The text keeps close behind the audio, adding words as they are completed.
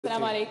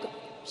Assalamu alaikum.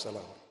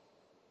 Salam.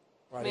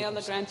 May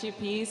Allah grant you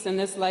peace in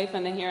this life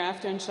and the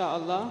hereafter,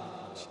 inshallah.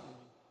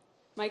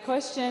 My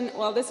question,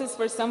 well, this is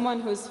for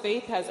someone whose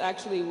faith has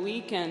actually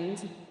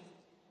weakened.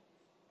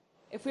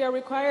 If we are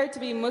required to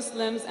be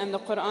Muslims and the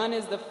Quran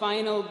is the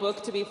final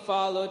book to be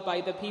followed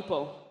by the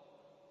people,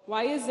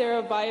 why is there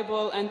a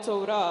Bible and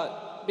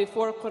Torah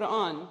before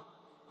Quran?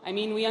 I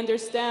mean, we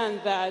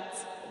understand that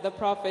the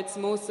prophets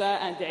Musa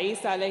and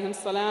Isa alayhim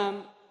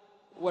salam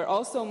were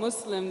also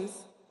Muslims,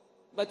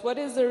 but what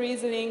is the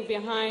reasoning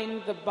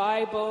behind the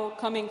Bible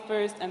coming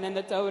first and then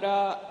the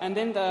Torah and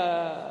then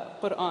the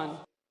Quran?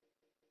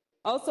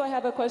 Also, I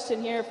have a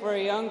question here for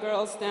a young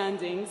girl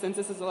standing. Since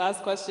this is the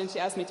last question, she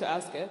asked me to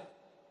ask it.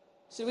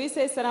 Should we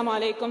say Assalamu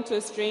alaikum to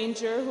a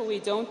stranger who we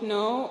don't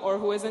know or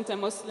who isn't a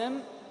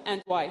Muslim,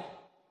 and why?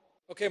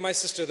 Okay, my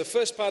sister, the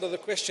first part of the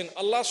question,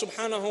 Allah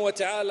subhanahu wa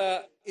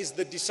ta'ala is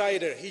the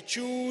decider. He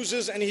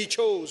chooses and He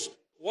chose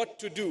what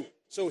to do.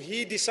 So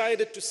He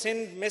decided to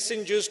send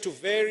messengers to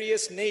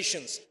various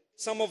nations.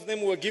 Some of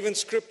them were given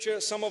scripture,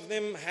 some of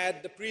them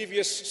had the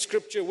previous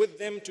scripture with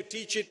them to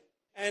teach it,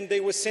 and they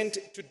were sent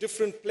to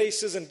different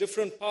places and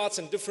different parts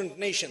and different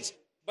nations.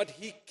 But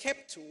He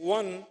kept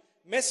one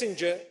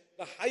messenger,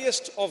 the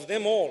highest of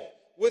them all,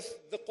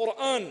 with the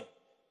Quran,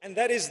 and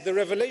that is the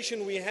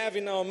revelation we have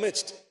in our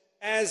midst,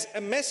 as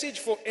a message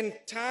for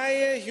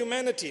entire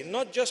humanity,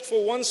 not just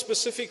for one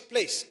specific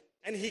place.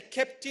 And He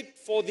kept it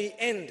for the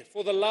end,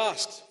 for the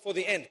last, for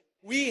the end.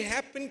 We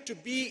happen to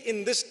be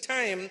in this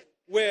time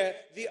where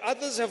the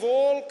others have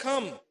all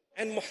come,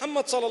 and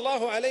Muhammad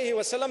sallallahu alayhi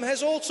wasallam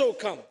has also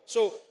come.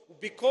 So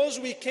because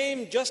we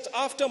came just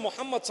after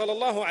Muhammad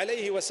sallallahu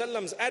alayhi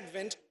wasallam's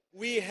advent,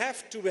 we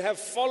have to have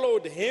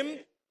followed him,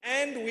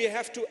 and we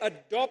have to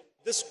adopt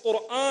this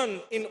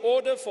Quran in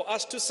order for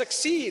us to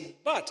succeed.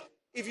 But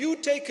if you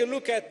take a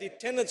look at the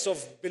tenets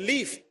of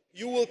belief,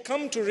 you will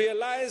come to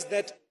realize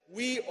that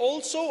we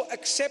also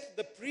accept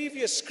the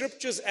previous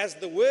scriptures as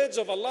the words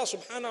of Allah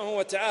subhanahu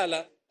wa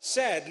ta'ala.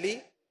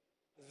 Sadly,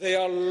 they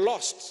are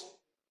lost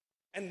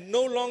and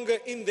no longer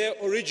in their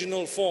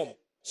original form.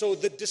 So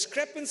the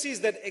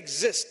discrepancies that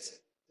exist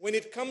when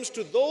it comes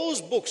to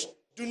those books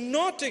do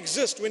not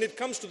exist when it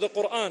comes to the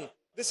Quran.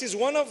 This is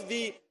one of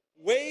the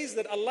ways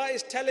that Allah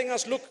is telling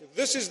us, look,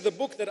 this is the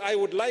book that I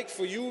would like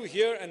for you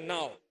here and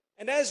now.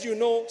 And as you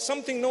know,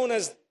 something known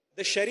as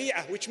the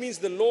Sharia, which means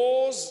the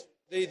laws,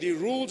 the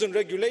rules and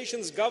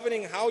regulations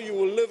governing how you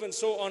will live and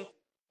so on,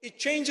 it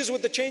changes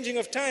with the changing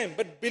of time.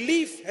 But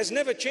belief has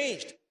never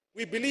changed.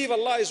 We believe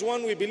Allah is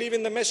one. We believe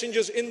in the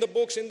messengers, in the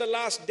books, in the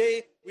last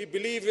day. We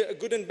believe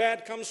good and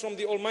bad comes from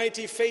the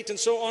Almighty, fate and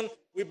so on.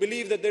 We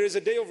believe that there is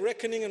a day of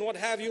reckoning and what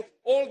have you.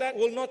 All that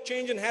will not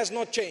change and has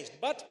not changed.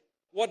 But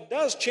what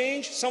does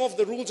change? Some of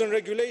the rules and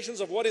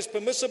regulations of what is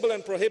permissible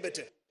and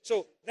prohibited.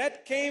 So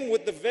that came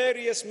with the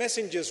various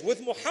messengers.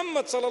 With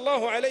Muhammad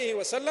sallallahu alayhi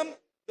wasallam,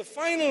 the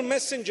final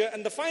messenger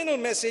and the final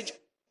message,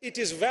 it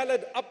is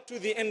valid up to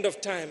the end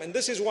of time. And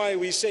this is why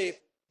we say,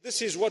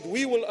 this is what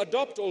we will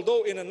adopt,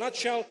 although in a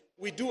nutshell,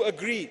 we do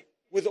agree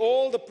with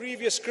all the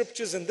previous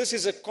scriptures, and this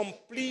is a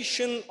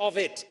completion of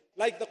it.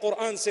 Like the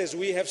Quran says,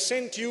 we have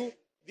sent you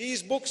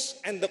these books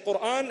and the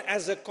Quran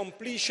as a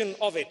completion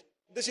of it.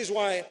 This is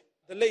why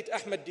the late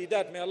Ahmed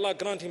Deedat, may Allah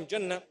grant him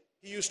Jannah,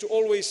 he used to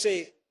always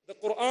say, the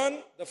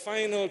Quran, the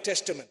final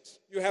testament.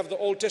 You have the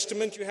Old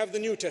Testament, you have the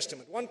New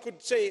Testament. One could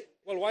say,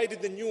 well, why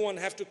did the new one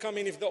have to come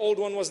in if the old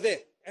one was there?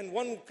 And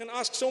one can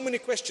ask so many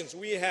questions.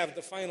 We have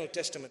the final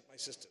testament, my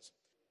sisters.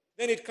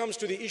 Then it comes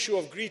to the issue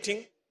of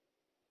greeting.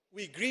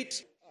 We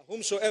greet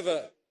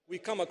whomsoever we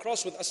come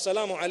across with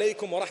Assalamu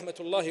alaikum wa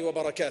rahmatullahi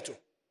wa barakatuh.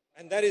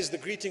 And that is the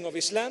greeting of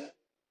Islam.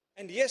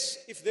 And yes,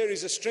 if there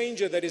is a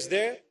stranger that is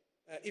there,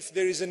 if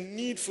there is a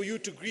need for you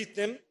to greet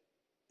them,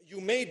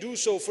 you may do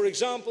so. For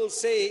example,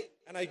 say,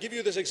 and I give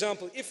you this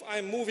example, if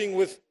I'm moving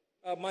with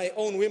my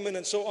own women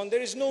and so on,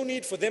 there is no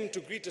need for them to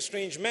greet a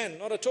strange man,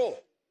 not at all.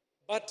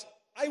 But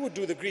I would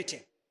do the greeting.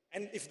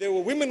 And if there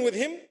were women with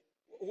him,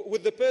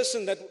 with the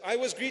person that I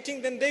was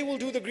greeting, then they will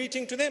do the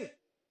greeting to them.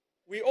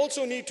 We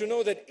also need to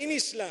know that in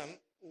Islam,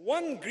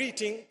 one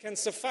greeting can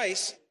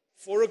suffice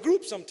for a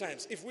group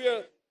sometimes. If we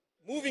are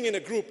moving in a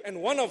group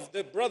and one of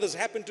the brothers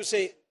happen to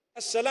say,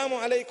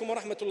 Assalamu alaikum wa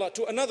rahmatullah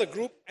to another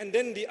group, and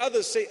then the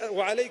others say,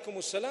 wa alaikum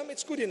assalam,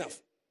 it's good enough.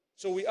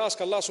 So we ask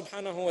Allah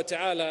subhanahu wa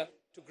ta'ala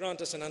to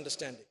grant us an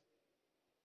understanding.